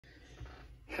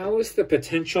How is the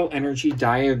potential energy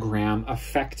diagram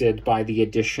affected by the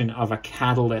addition of a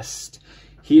catalyst?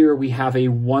 Here we have a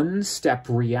one-step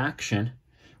reaction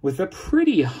with a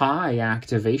pretty high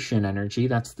activation energy.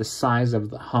 That's the size of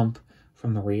the hump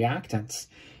from the reactants,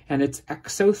 and it's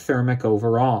exothermic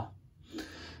overall.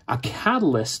 A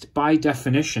catalyst, by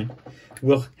definition,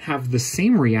 will have the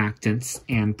same reactants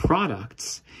and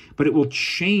products, but it will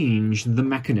change the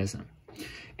mechanism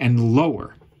and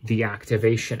lower the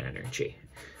activation energy.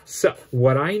 So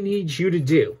what I need you to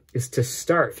do is to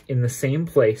start in the same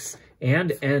place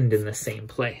and end in the same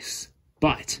place.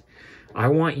 But I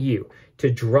want you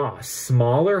to draw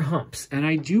smaller humps, and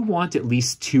I do want at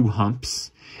least 2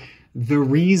 humps. The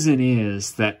reason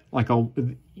is that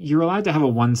you're allowed to have a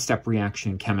one-step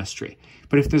reaction in chemistry,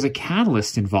 but if there's a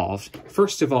catalyst involved,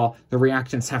 first of all, the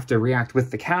reactants have to react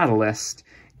with the catalyst,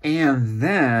 and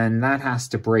then that has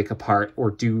to break apart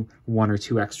or do 1 or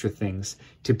 2 extra things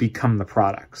to become the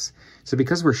products. So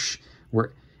because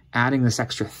we're adding this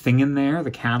extra thing in there, the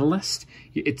catalyst,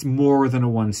 it's more than a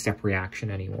one-step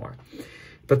reaction anymore.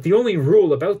 But the only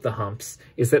rule about the humps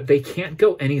is that they can't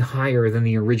go any higher than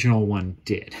the original one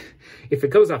did. If it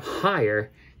goes up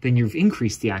higher, then you've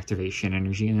increased the activation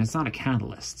energy, and it's not a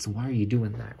catalyst. So why are you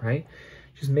doing that, right?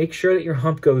 Just make sure that your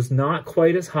hump goes not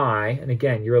quite as high. And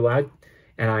again, you're allowed,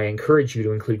 and I encourage you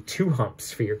to include 2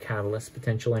 humps for your catalyst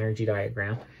potential energy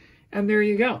diagram. And there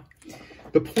you go.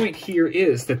 The point here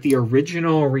is that the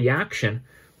original reaction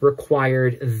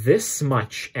required this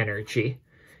much energy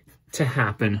to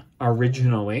happen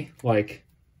originally, like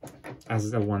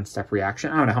as a one-step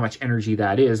reaction. I don't know how much energy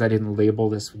that is. I didn't label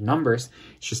this with numbers.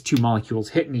 It's just 2 molecules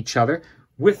hitting each other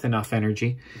with enough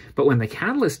energy. But when the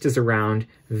catalyst is around,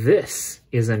 this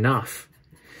is enough.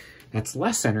 That's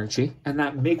less energy, and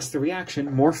that makes the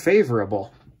reaction more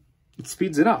favorable. It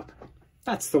speeds it up.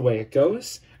 That's the way it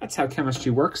goes. That's how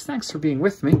chemistry works. Thanks for being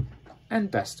with me,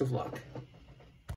 and best of luck.